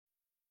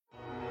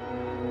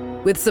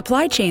With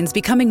supply chains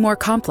becoming more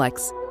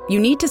complex, you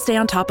need to stay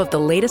on top of the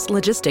latest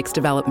logistics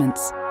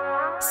developments.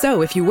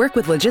 So if you work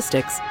with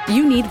logistics,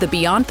 you need the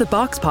Beyond the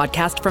Box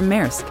podcast from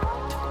Maersk.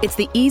 It's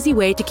the easy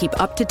way to keep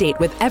up to date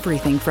with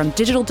everything from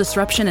digital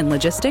disruption in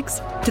logistics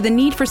to the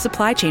need for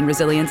supply chain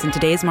resilience in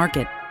today's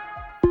market.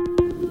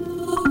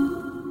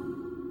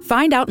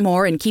 Find out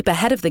more and keep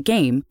ahead of the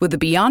game with the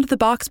Beyond the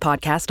Box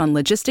podcast on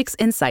logistics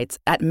insights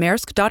at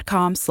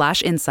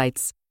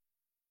maersk.com/insights.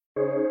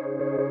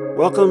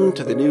 Welcome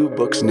to the New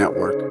Books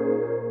Network.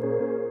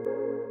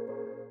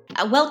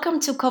 Welcome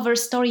to Cover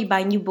Story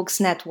by New Books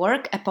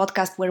Network, a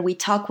podcast where we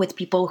talk with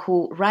people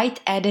who write,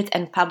 edit,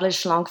 and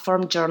publish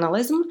long-form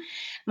journalism.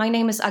 My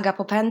name is Aga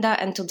Popenda,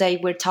 and today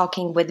we're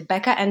talking with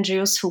Becca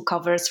Andrews, who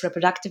covers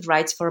reproductive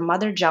rights for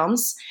Mother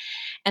Jones,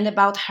 and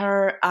about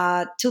her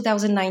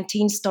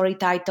 2019 story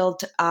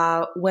titled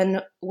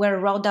Where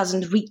Roe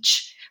Doesn't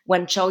Reach,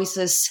 When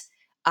Choices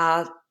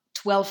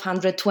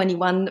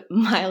 1,221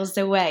 miles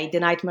away, the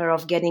nightmare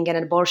of getting an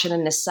abortion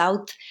in the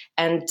South,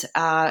 and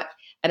a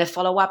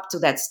follow-up to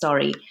that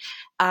story.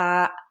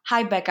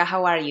 Hi, Becca,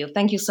 how are you?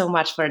 Thank you so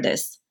much for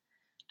this.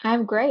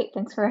 I'm great.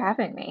 Thanks for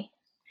having me.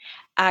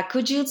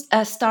 Could you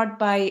start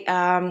by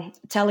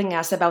telling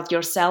us about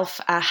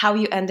yourself, how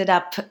you ended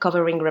up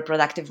covering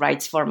reproductive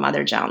rights for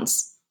Mother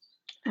Jones?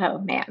 Oh,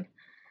 man.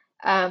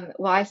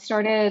 Well, I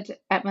started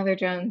at Mother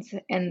Jones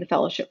in the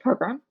fellowship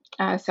program.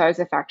 So I was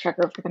a fact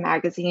checker for the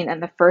magazine,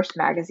 and the first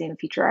magazine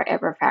feature I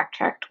ever fact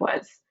checked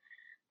was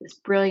this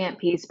brilliant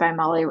piece by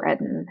Molly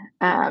Redden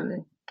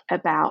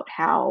about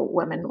how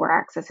women were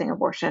accessing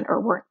abortion or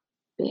weren't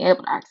being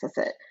able to access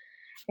it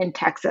in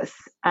Texas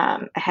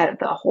ahead of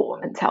the Whole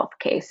Woman's Health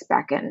case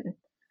back in,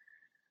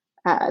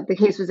 the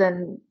case was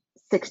in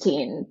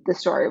 2016, the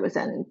story was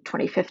in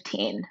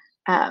 2015.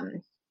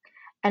 And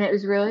it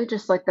was really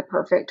just like the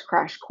perfect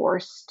crash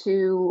course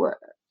to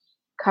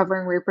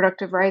covering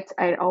reproductive rights.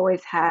 I'd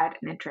always had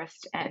an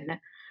interest in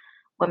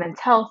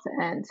women's health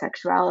and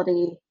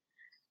sexuality.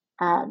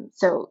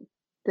 So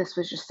this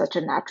was just such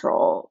a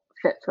natural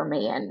fit for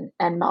me. And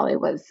Molly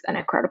was an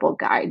incredible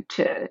guide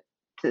to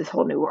this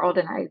whole new world.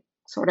 And I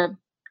sort of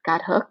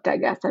got hooked, I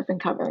guess. I've been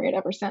covering it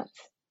ever since.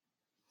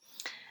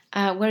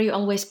 Were you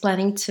always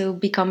planning to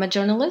become a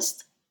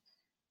journalist?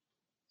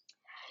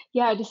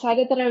 Yeah, I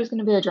decided that I was going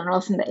to be a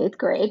journalist in the 8th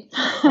grade.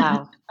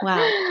 Wow.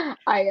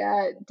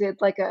 I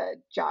did like a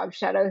job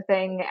shadow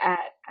thing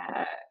at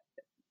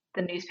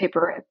the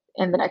newspaper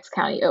in the next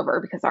county over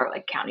because our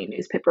like county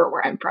newspaper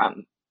where I'm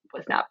from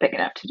was not big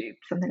enough to do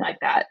something like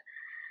that.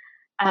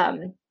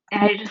 And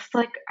I just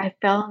I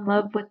fell in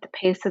love with the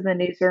pace of the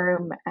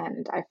newsroom,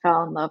 and I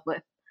fell in love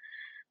with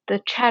the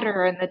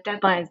chatter and the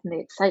deadlines and the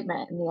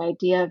excitement and the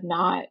idea of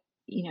not,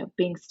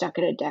 being stuck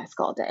at a desk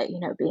all day,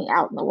 being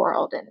out in the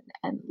world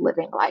and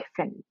living life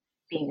and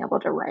being able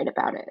to write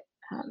about it.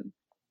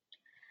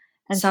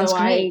 And Sounds so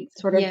great. I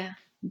sort of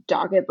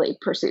doggedly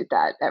pursued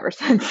that ever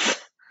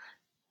since.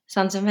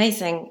 Sounds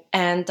amazing.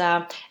 And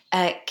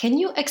can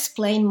you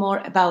explain more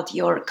about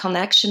your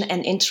connection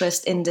and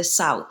interest in the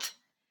South?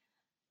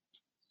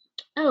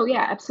 Oh,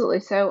 yeah,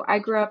 absolutely. So I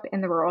grew up in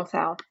the rural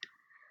South,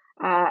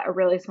 a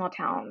really small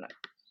town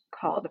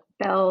called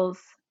Bells.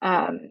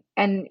 And,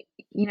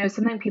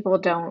 something people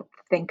don't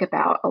think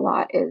about a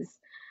lot is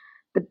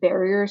the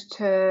barriers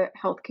to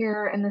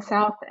healthcare in the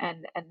South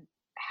and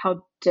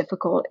how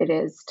difficult it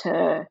is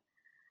to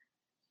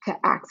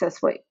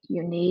access what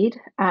you need.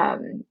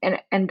 And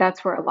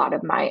that's where a lot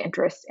of my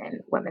interest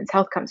in women's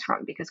health comes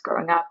from, because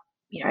growing up,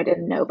 I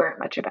didn't know very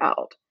much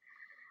about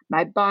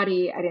my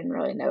body. I didn't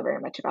really know very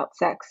much about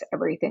sex.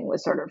 Everything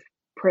was sort of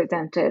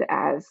presented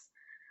as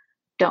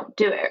don't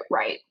do it,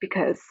 right?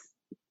 Because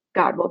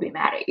God will be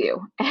mad at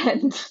you.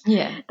 And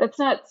that's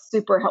not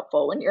super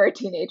helpful when you're a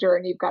teenager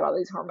and you've got all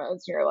these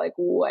hormones and you're like,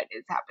 what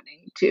is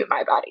happening to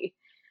my body?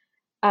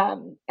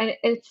 And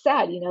it's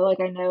sad,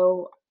 I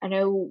know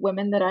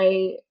women that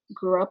I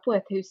grew up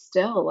with who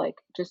still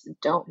just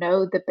don't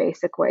know the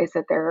basic ways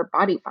that their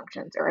body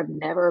functions or have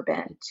never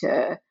been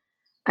to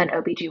an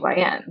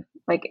OBGYN.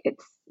 I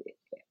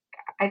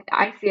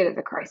see it as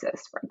a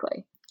crisis,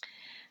 frankly.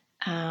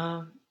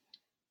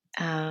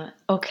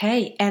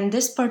 Okay, and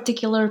this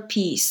particular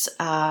piece,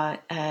 your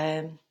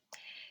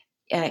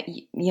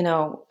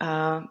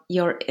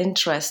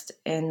interest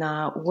in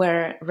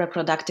where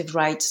reproductive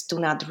rights do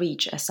not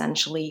reach,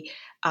 essentially,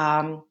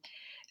 how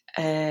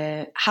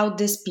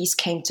this piece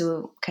came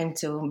to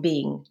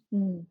being.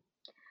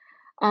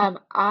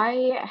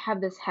 I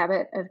have this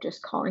habit of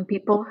just calling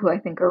people who I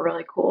think are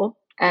really cool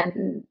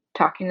and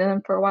talking to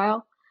them for a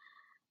while.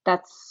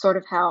 That's sort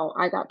of how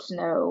I got to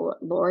know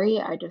Lori.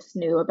 I just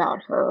knew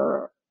about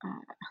her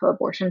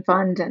abortion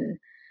fund, and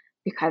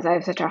because I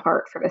have such a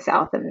heart for the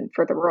South and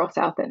for the rural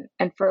South and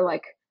for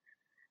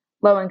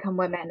low-income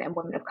women and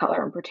women of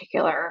color in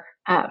particular,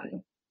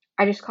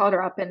 I just called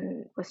her up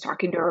and was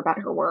talking to her about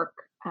her work.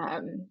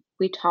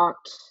 We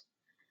talked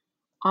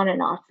on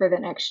and off for the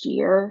next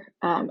year.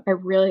 I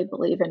really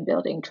believe in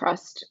building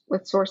trust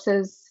with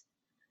sources.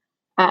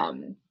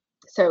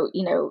 So,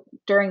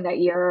 during that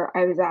year,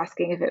 I was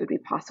asking if it would be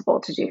possible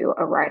to do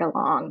a ride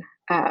along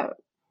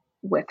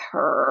with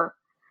her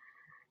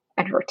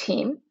and her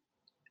team.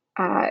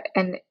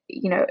 And,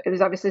 it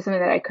was obviously something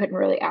that I couldn't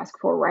really ask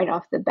for right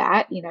off the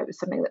bat. It was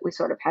something that we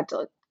sort of had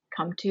to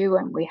come to,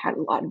 and we had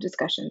a lot of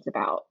discussions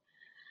about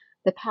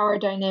the power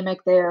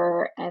dynamic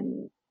there.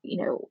 And,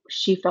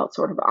 she felt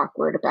sort of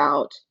awkward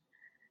about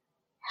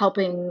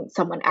helping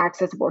someone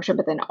access abortion,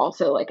 but then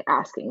also like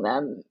asking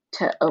them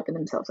to open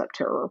themselves up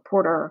to a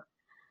reporter.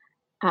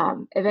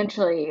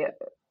 Eventually,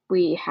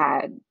 we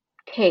had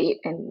Kate,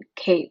 and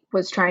Kate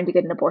was trying to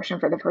get an abortion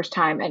for the first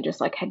time and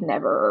just like had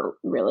never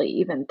really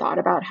even thought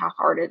about how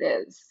hard it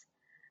is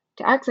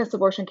to access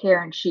abortion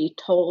care. And she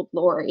told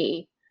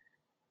Lori,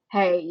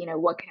 hey,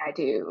 what can I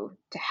do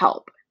to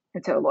help?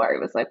 And so Lori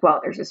was like, well,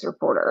 there's this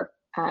reporter.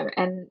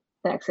 And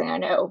the next thing I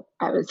know,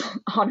 I was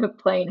on a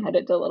plane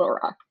headed to Little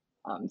Rock.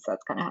 So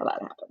that's kind of how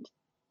that happened.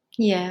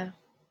 Yeah.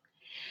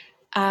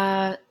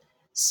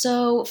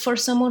 So for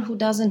someone who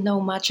doesn't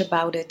know much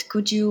about it,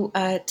 could you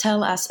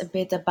tell us a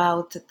bit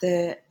about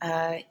the,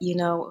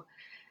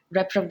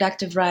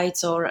 reproductive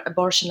rights or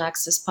abortion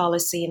access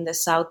policy in the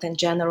South in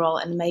general,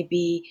 and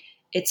maybe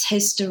its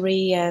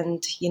history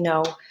and,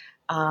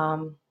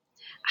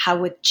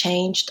 how it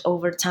changed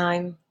over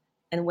time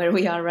and where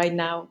we are right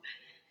now?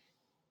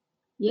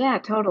 Yeah,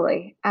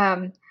 totally.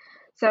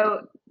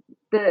 So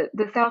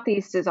the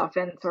Southeast is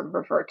often sort of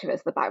referred to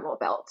as the Bible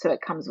Belt. So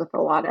it comes with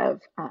a lot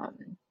of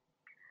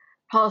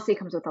policy,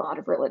 comes with a lot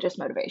of religious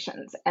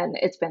motivations, and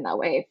it's been that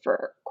way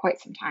for quite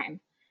some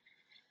time.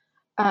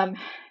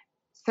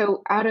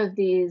 So out of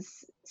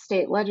these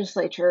state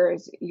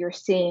legislatures, you're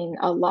seeing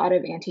a lot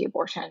of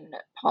anti-abortion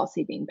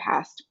policy being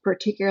passed,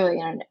 particularly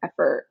in an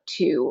effort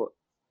to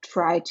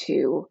try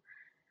to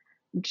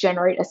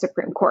generate a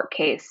Supreme Court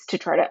case to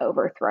try to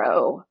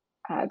overthrow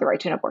the right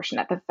to an abortion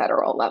at the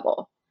federal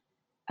level.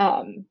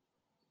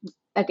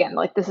 Again,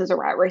 like this is a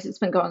rat race. It's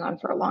been going on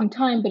for a long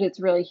time, but it's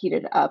really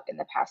heated up in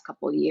the past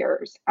couple of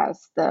years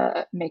as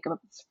the makeup of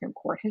the Supreme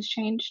Court has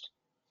changed.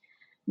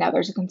 Now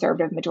there's a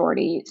conservative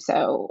majority,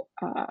 so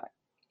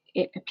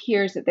it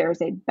appears that there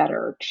is a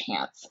better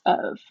chance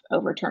of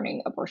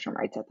overturning abortion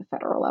rights at the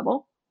federal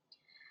level.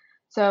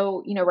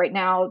 So, right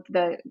now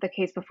the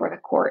case before the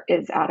court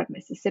is out of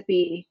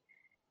Mississippi.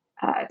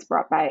 It's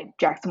brought by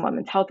Jackson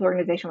Women's Health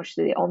Organization, which is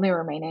the only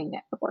remaining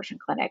abortion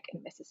clinic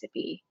in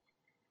Mississippi.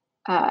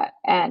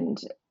 And,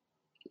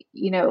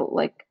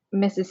 like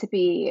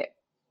Mississippi,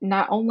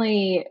 not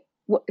only,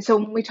 so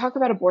when we talk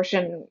about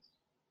abortion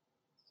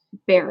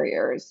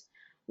barriers,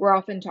 we're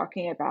often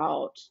talking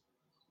about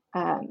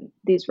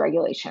these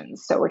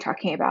regulations. So we're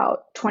talking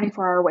about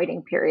 24-hour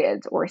waiting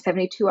periods or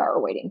 72-hour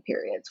waiting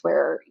periods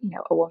where,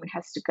 a woman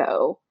has to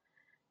go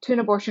to an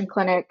abortion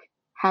clinic,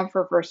 have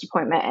her first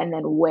appointment, and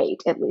then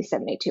wait at least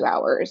 72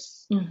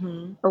 hours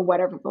or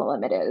whatever the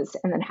limit is,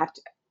 and then have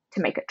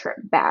to make a trip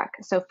back.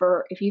 So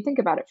if you think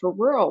about it, for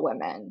rural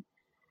women,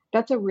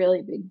 that's a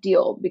really big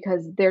deal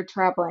because they're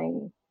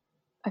traveling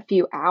a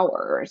few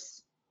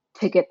hours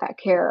to get that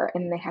care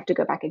and they have to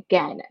go back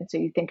again. And so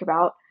you think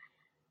about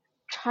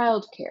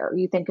childcare,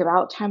 you think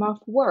about time off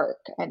work,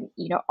 and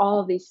all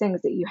of these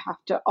things that you have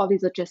to, all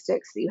these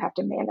logistics that you have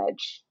to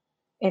manage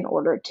in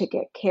order to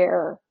get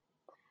care.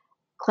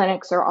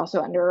 Clinics are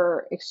also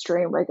under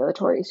extreme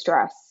regulatory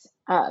stress.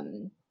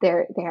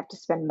 They have to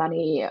spend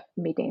money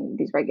meeting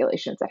these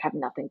regulations that have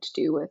nothing to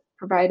do with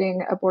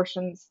providing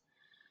abortions.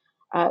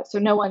 So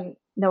no one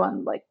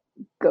like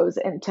goes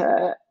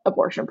into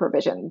abortion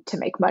provision to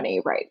make money,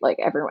 right? Like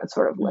everyone's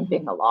sort of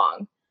limping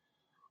along.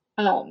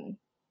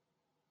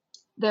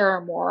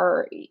 There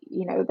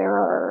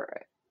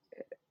are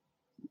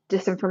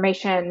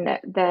disinformation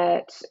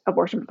that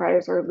abortion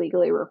providers are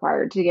legally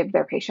required to give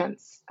their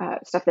patients,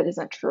 stuff that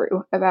isn't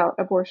true about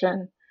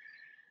abortion.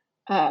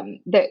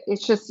 That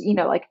it's just,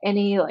 like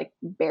any like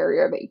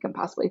barrier that you can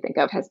possibly think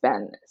of has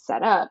been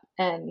set up,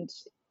 and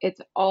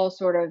it's all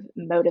sort of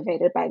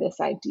motivated by this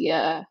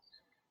idea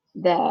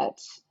that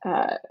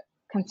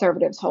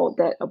conservatives hold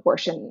that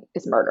abortion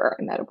is murder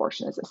and that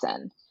abortion is a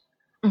sin.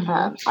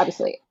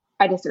 Obviously,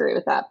 I disagree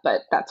with that,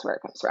 but that's where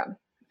it comes from.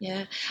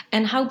 Yeah.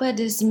 And how bad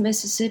is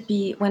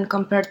Mississippi when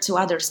compared to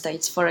other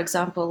states? For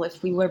example,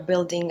 if we were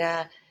building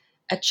a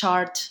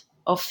chart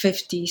of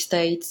 50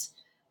 states,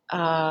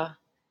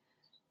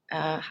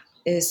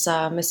 is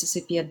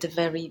Mississippi at the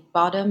very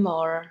bottom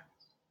or?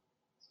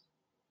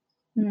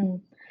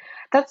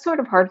 That's sort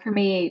of hard for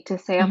me to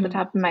say off the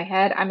top of my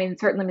head. I mean,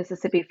 certainly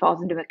Mississippi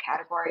falls into a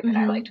category that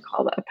I like to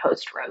call a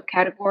post-Roe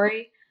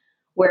category,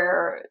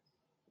 where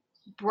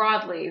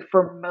broadly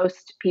for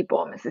most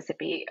people in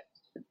Mississippi,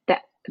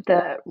 that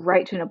the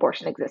right to an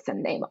abortion exists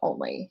in name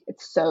only.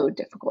 It's so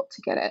difficult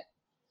to get it.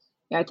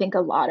 I think a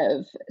lot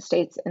of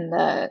states in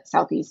the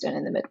Southeast and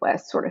in the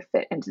Midwest sort of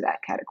fit into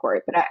that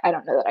category, but I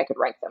don't know that I could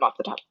rank them off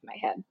the top of my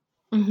head.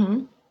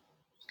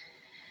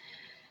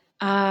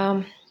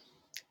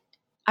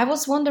 I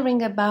was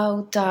wondering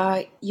about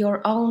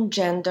your own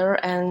gender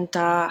and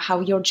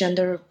how your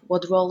gender,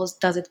 what roles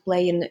does it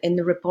play in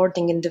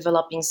reporting in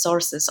developing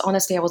sources?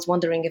 Honestly, I was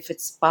wondering if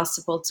it's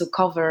possible to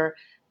cover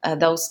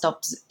those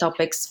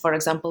topics, for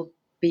example,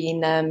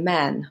 being a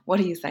man. What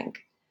do you think?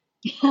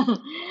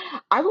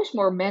 I wish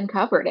more men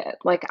covered it.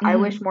 Like I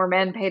wish Hmm. more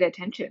men paid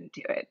attention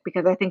to it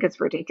because I think it's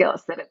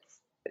ridiculous that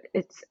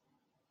it's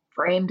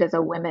framed as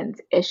a women's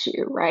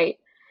issue, right?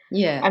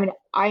 Yeah. I mean,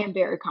 I am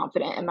very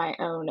confident in my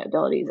own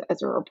abilities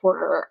as a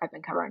reporter. I've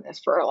been covering this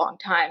for a long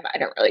time. I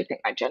don't really think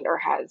my gender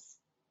has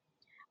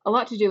a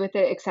lot to do with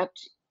it,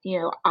 except,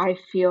 I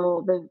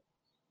feel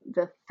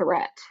the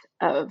threat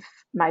of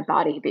my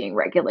body being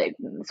regulated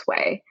in this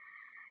way.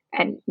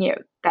 And,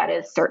 that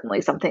is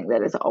certainly something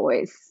that is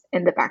always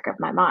in the back of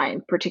my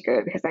mind,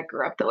 particularly because I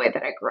grew up the way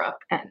that I grew up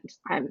and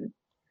I'm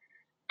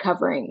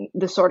covering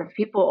the sort of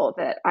people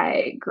that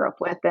I grew up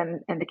with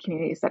and the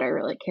communities that I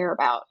really care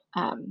about.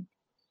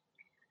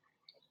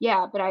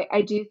 Yeah, but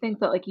I do think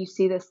that like you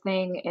see this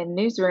thing in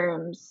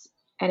newsrooms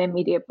and in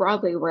media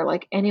broadly where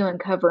like anyone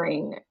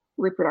covering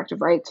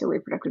reproductive rights or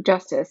reproductive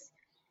justice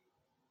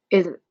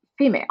is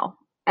female.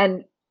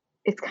 And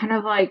it's kind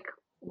of like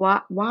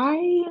why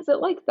is it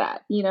like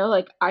that?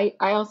 Like I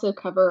also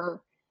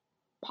cover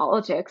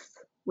politics,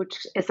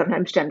 which is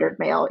sometimes gendered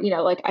male,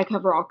 like I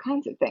cover all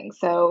kinds of things.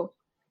 So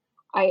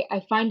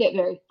I find it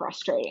very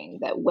frustrating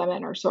that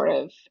women are sort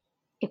of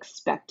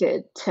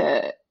expected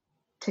to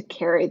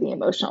carry the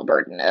emotional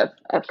burden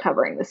of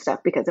covering this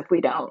stuff because if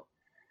we don't,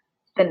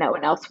 then no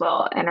one else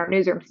will. And our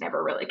newsrooms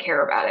never really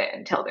care about it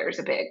until there's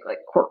a big like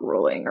court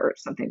ruling or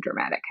something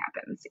dramatic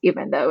happens,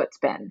 even though it's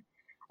been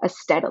a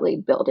steadily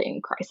building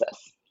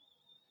crisis.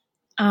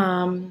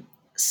 Um,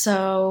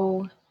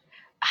 so,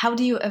 how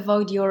do you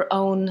avoid your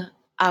own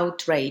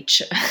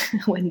outrage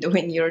when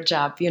doing your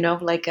job?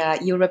 Like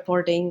you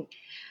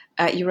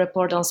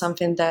report on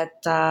something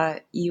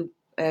that you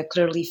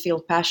clearly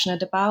feel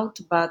passionate about,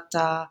 but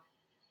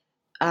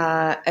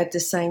at the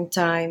same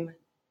time,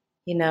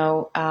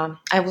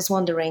 I was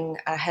wondering,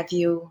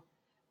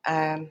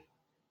 um,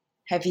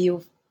 have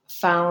you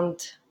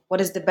found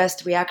what is the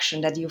best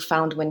reaction that you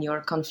found when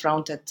you're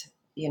confronted,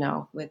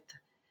 with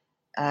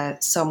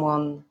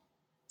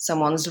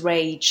someone's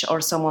rage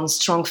or someone's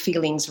strong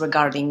feelings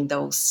regarding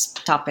those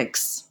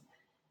topics?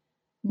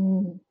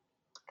 Mm,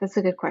 that's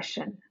a good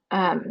question.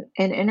 In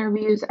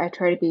interviews, I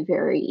try to be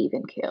very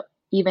even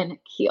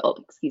keeled,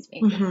 excuse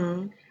me.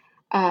 Hmm.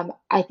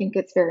 I think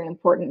it's very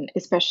important,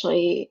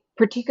 especially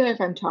particularly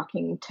if I'm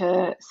talking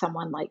to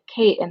someone like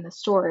Kate in the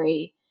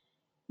story,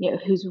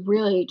 who's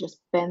really just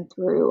been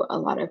through a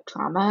lot of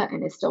trauma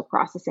and is still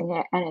processing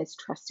it and is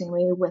trusting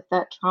me with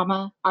that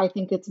trauma. I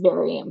think it's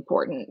very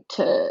important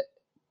to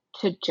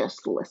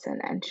just listen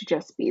and to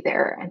just be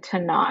there and to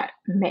not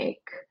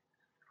make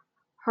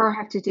her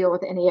have to deal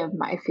with any of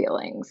my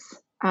feelings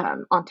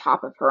on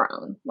top of her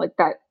own. Like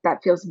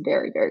that feels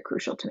very, very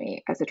crucial to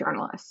me as a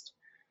journalist.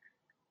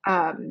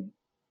 Um,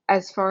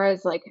 as far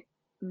as like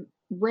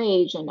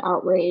rage and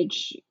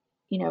outrage,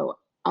 you know,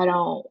 I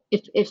don't,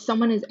 if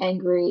someone is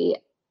angry,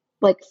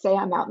 like say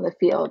I'm out in the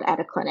field at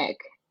a clinic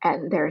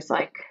and there's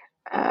like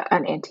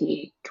an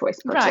anti-choice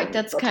Right, person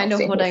that's kind of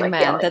protesting what who's I like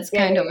meant. yelling. That's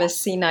Yeah, kind yeah, of a yeah.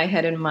 scene I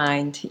had in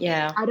mind.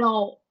 Yeah. I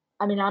don't,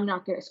 I mean, I'm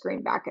not going to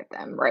scream back at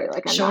them, right?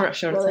 Like I'm not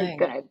Sure, sure really thing.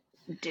 going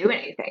to do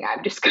anything.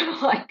 I'm just going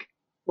to like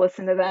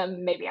listen to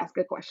them, maybe ask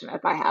a question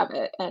if I have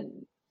it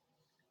and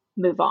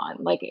move on.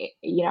 Like,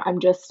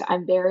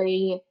 I'm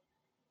very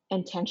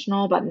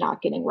intentional about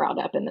not getting riled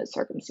up in those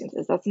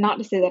circumstances. That's not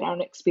to say that I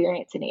don't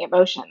experience any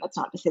emotion. That's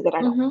not to say that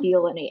I don't Hmm.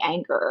 feel any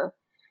anger.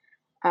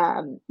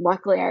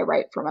 Luckily, I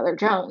write for Mother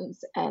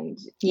Jones, and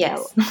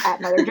Yes.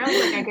 at Mother Jones,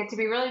 like I get to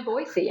be really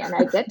voicey, and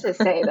I get to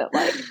say that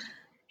like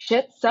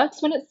shit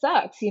sucks when it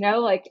sucks.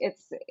 Like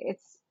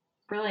it's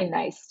really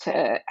nice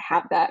to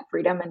have that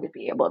freedom and to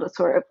be able to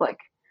sort of like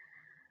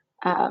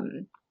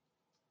um,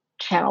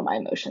 channel my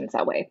emotions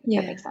that way. If that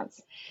Yeah. makes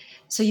sense.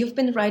 So you've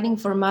been writing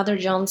for Mother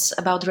Jones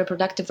about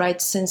reproductive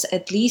rights since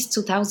at least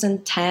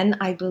 2010,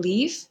 I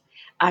believe.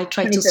 I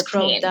tried to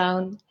scroll 2015.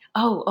 down.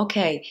 Oh,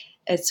 okay.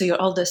 So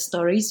your oldest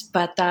stories.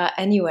 But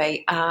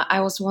anyway,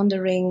 I was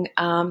wondering,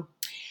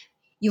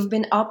 you've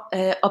been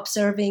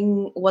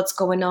observing what's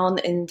going on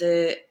in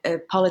the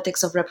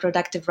politics of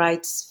reproductive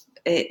rights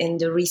in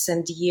the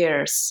recent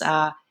years.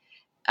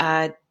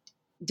 Uh,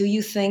 do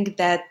you think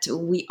that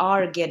we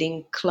are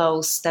getting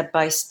close step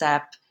by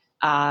step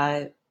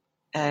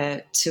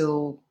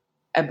to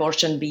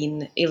abortion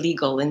being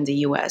illegal in the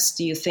US?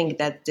 Do you think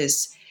that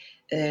this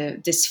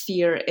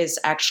fear is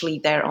actually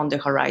there on the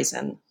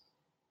horizon?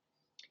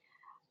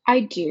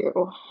 I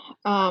do.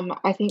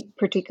 I think,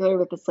 particularly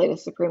with this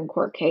latest Supreme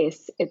Court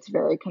case, it's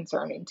very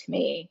concerning to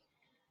me.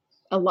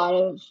 A lot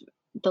of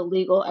the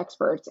legal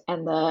experts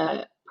and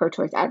the pro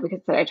choice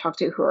advocates that I talk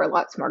to, who are a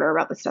lot smarter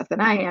about this stuff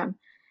than I am,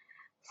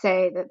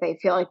 say that they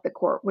feel like the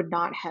court would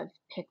not have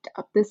picked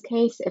up this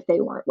case if they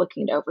weren't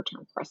looking to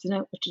overturn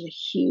precedent, which is a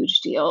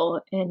huge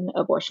deal in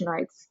abortion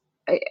rights.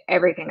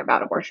 Everything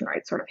about abortion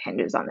rights sort of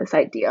hinges on this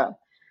idea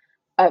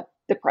of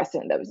the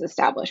precedent that was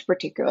established,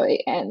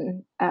 particularly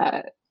in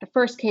the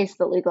first case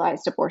that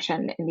legalized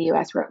abortion in the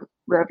U.S.,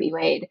 Roe v.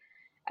 Wade,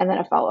 and then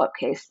a follow-up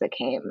case that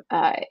came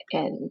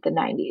in the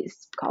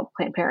 90s called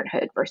Planned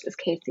Parenthood versus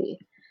Casey.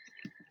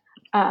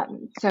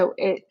 So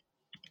it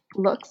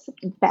looks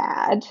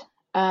bad.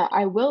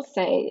 I will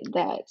say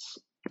that,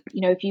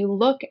 if you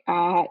look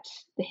at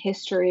the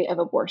history of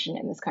abortion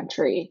in this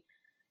country,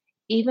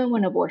 even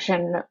when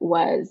abortion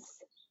was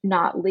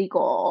not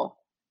legal,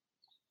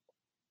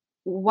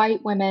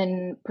 white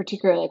women,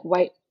 particularly like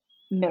white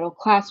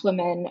middle-class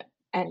women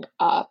and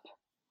up,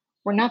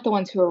 were not the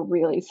ones who were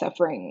really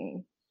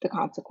suffering the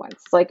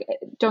consequence. Like,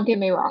 don't get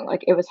me wrong,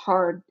 like it was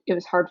hard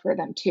for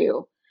them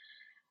too.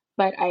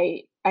 But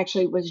I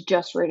actually was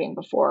just reading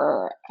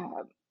before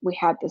we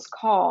had this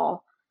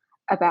call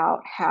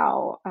about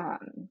how,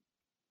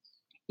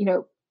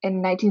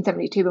 in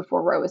 1972,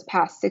 before Roe was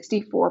passed,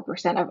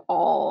 64% of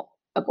all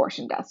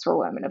abortion deaths were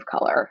women of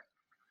color.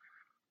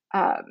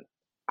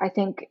 I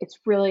think it's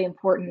really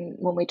important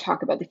when we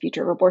talk about the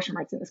future of abortion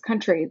rights in this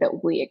country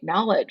that we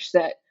acknowledge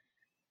that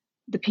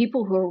the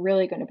people who are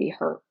really going to be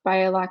hurt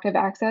by a lack of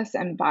access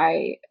and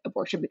by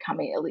abortion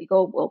becoming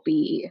illegal will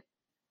be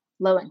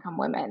low-income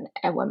women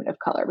and women of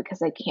color, because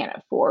they can't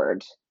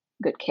afford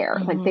good care.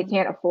 Mm-hmm. Like, they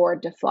can't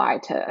afford to fly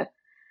to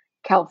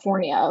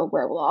California,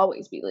 where it will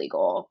always be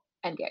legal,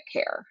 and get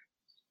care.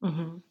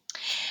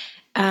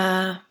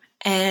 Mm-hmm.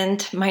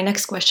 And my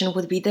next question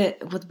would be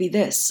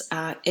this: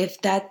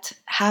 if that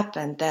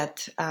happened,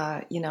 that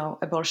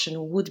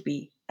abortion would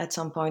be at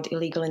some point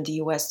illegal in the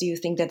U.S., do you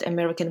think that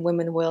American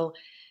women will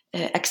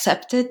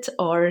accept it,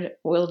 or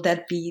will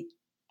that be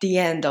the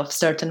end of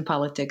certain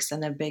politics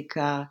and a big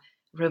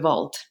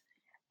revolt?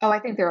 Oh, I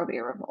think there will be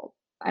a revolt.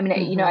 I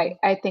mean, Mm-hmm.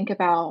 I think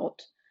about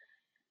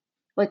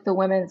like the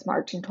Women's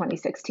March in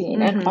 2016,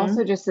 Mm-hmm. and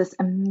also just this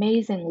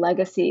amazing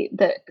legacy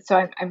so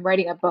I'm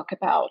writing a book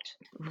about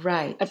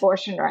Right.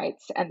 abortion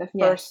rights, and the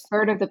first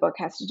third of the book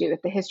has to do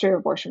with the history of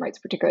abortion rights,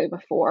 particularly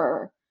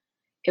before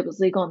it was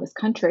legal in this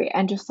country,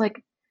 and just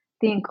like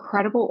the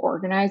incredible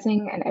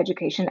organizing and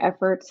education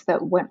efforts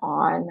that went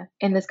on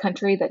in this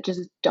country that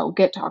just don't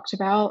get talked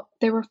about.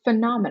 They were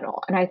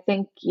phenomenal. And I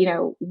think,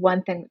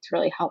 one thing that's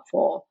really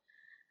helpful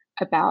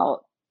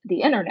about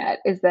the internet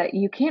is that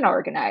you can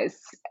organize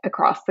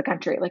across the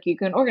country. Like, you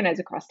can organize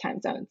across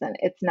time zones, and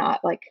it's not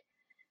like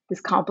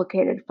this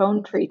complicated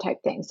phone tree type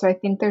thing. So I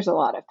think there's a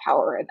lot of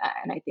power in that,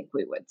 and I think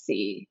we would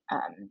see a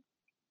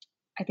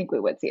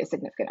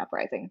significant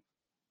uprising.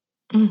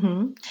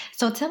 Mm-hmm.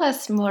 So tell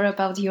us more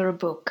about your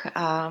book.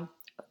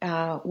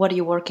 What are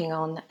you working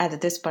on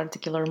at this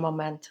particular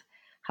moment?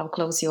 How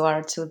close you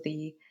are to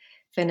the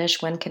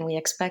finish? When can we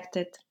expect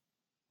it?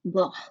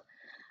 Well,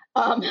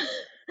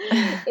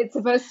 it's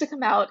supposed to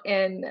come out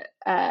in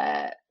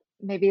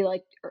maybe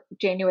like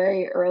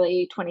January,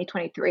 early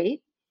 2023.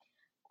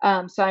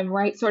 So I'm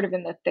right sort of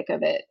in the thick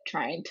of it,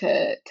 trying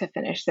to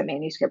finish the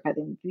manuscript by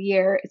the end of the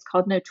year. It's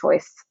called No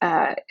Choice.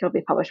 It'll be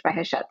published by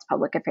Hachette's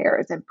Public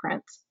Affairs in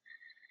print.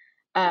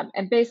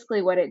 And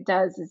basically what it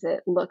does is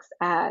it looks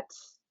at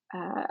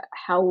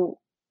how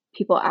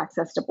people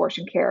accessed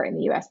abortion care in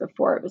the US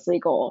before it was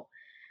legal.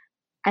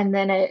 And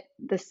then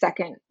the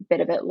second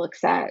bit of it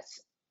looks at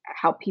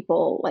how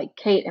people like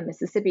Kate in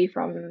Mississippi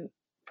from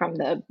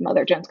the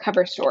Mother Jones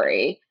cover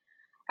story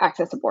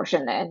access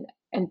abortion,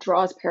 and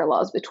draws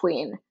parallels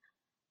between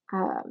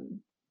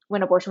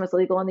when abortion was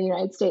legal in the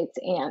United States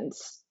and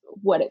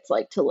what it's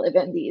like to live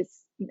in these,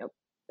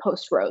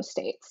 post-Roe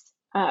states.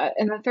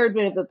 And the third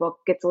bit of the book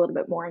gets a little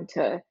bit more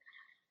into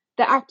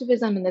the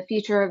activism and the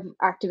future of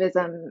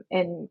activism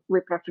in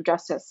reproductive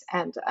justice,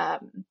 and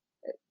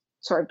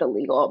sort of the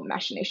legal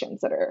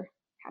machinations that are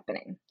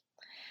happening.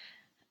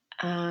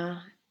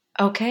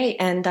 Okay,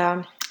 and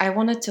I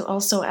wanted to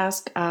also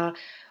ask,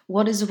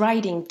 what is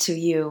writing to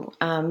you?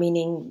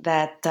 Meaning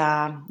that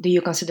do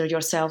you consider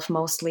yourself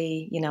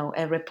mostly,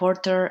 a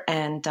reporter,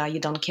 and you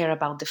don't care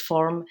about the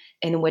form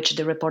in which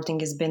the reporting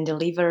has been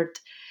delivered,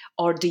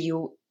 or do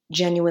you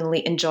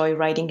genuinely enjoy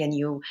writing and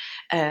you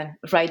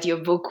write your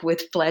book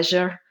with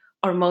pleasure,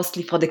 or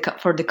mostly for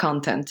the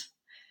content?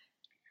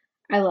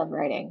 I love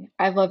writing.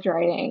 I've loved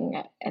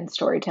writing and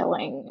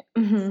storytelling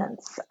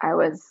since I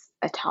was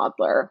a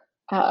toddler.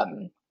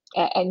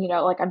 And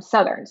like, I'm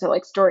Southern, so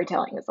like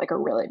storytelling is like a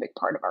really big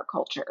part of our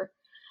culture.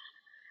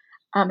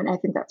 And I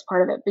think that's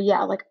part of it. But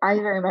yeah, like, I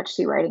very much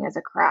see writing as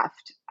a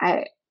craft.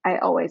 I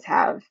always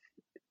have.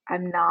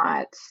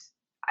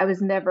 I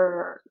was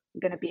never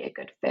going to be a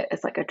good fit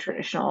as like a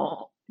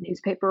traditional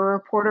newspaper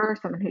reporter,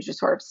 someone who's just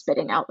sort of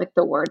spitting out like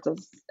the words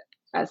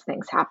as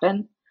things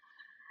happen.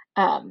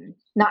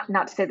 Not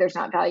to say there's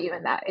not value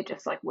in that. It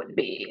just like wasn't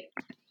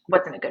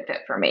a good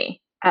fit for me.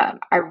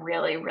 I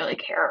really, really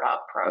care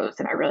about prose,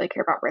 and I really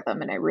care about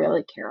rhythm, and I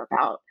really care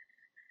about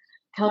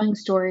telling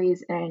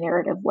stories in a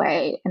narrative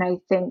way. And I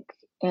think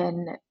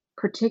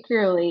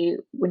particularly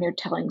when you're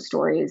telling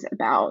stories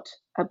about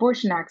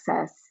abortion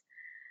access,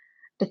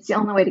 it's the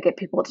only way to get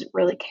people to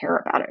really care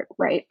about it,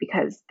 right?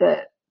 Because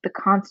the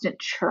constant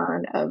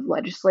churn of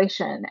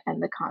legislation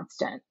and the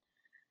constant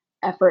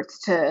efforts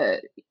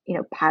to,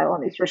 pile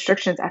on these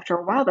restrictions, after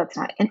a while, that's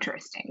not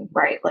interesting,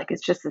 right? Like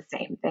it's just the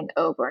same thing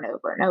over and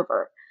over and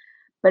over.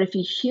 But if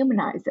you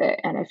humanize it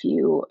and if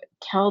you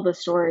tell the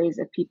stories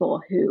of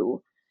people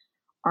who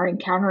are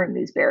encountering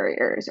these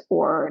barriers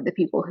or the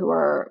people who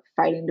are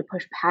fighting to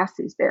push past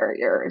these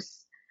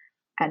barriers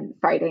and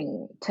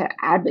fighting to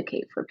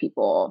advocate for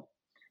people,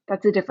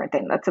 that's a different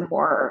thing. That's a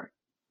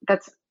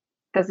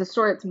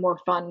story that's more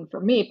fun for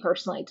me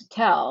personally to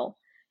tell.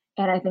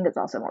 And I think it's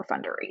also more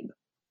fun to read.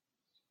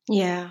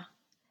 Yeah.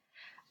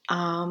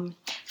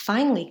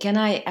 Finally, can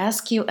I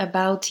ask you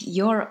about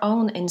your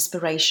own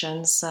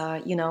inspirations,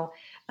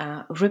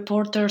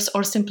 reporters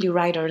or simply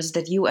writers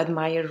that you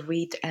admire,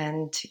 read,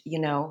 and,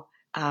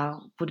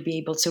 would be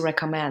able to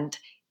recommend,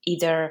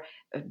 either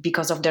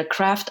because of their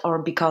craft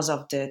or because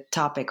of the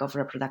topic of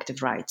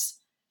reproductive rights?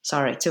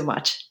 Sorry, too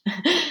much.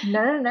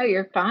 No,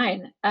 you're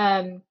fine.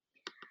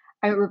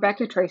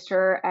 Rebecca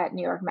Traister at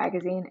New York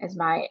Magazine is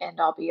my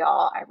end all be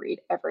all. I read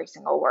every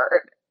single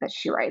word that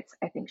she writes.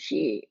 I think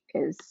she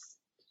is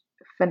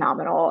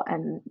phenomenal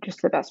and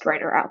just the best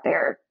writer out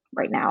there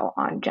right now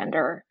on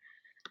gender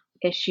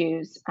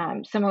issues.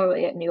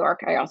 Similarly, at New York,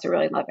 I also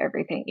really love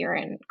everything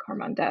Irin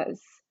Korman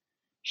does.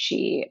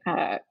 She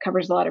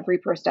covers a lot of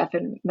repro stuff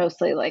and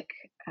mostly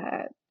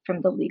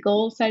from the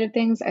legal side of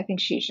things. I think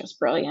she's just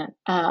brilliant.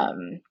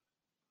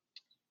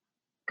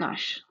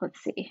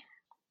 Let's see.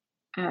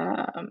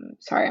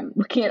 Sorry, I'm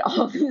looking at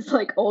all of these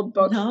old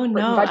books written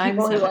by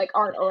people who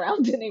aren't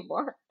around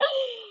anymore.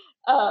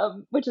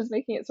 Which is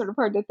making it sort of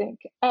hard to think.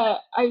 As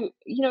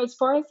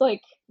far as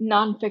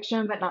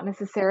nonfiction, but not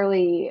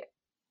necessarily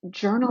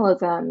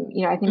journalism,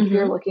 I think if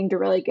you're looking to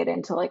really get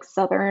into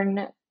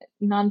Southern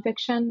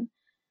nonfiction,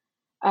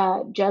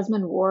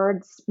 Jesmyn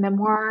Ward's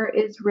memoir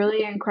is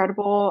really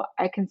incredible.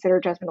 I consider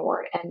Jesmyn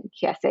Ward and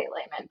Kiese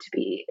Laymon to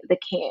be the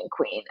king and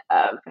queen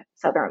of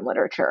Southern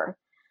literature.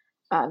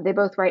 They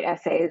both write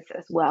essays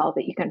as well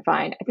that you can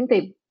find. I think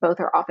they both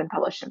are often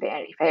published in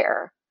Vanity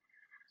Fair.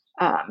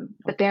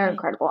 But they're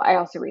incredible. I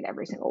also read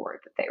every single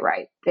word that they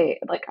write.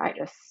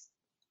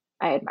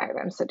 I admire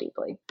them so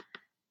deeply.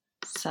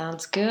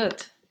 Sounds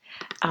good.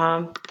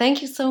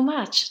 Thank you so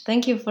much.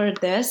 Thank you for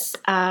this.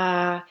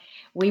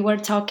 We were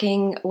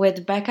talking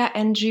with Becca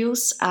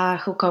Andrews,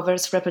 who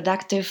covers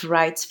reproductive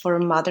rights for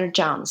Mother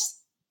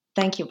Jones.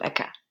 Thank you,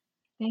 Becca.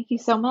 Thank you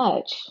so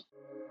much.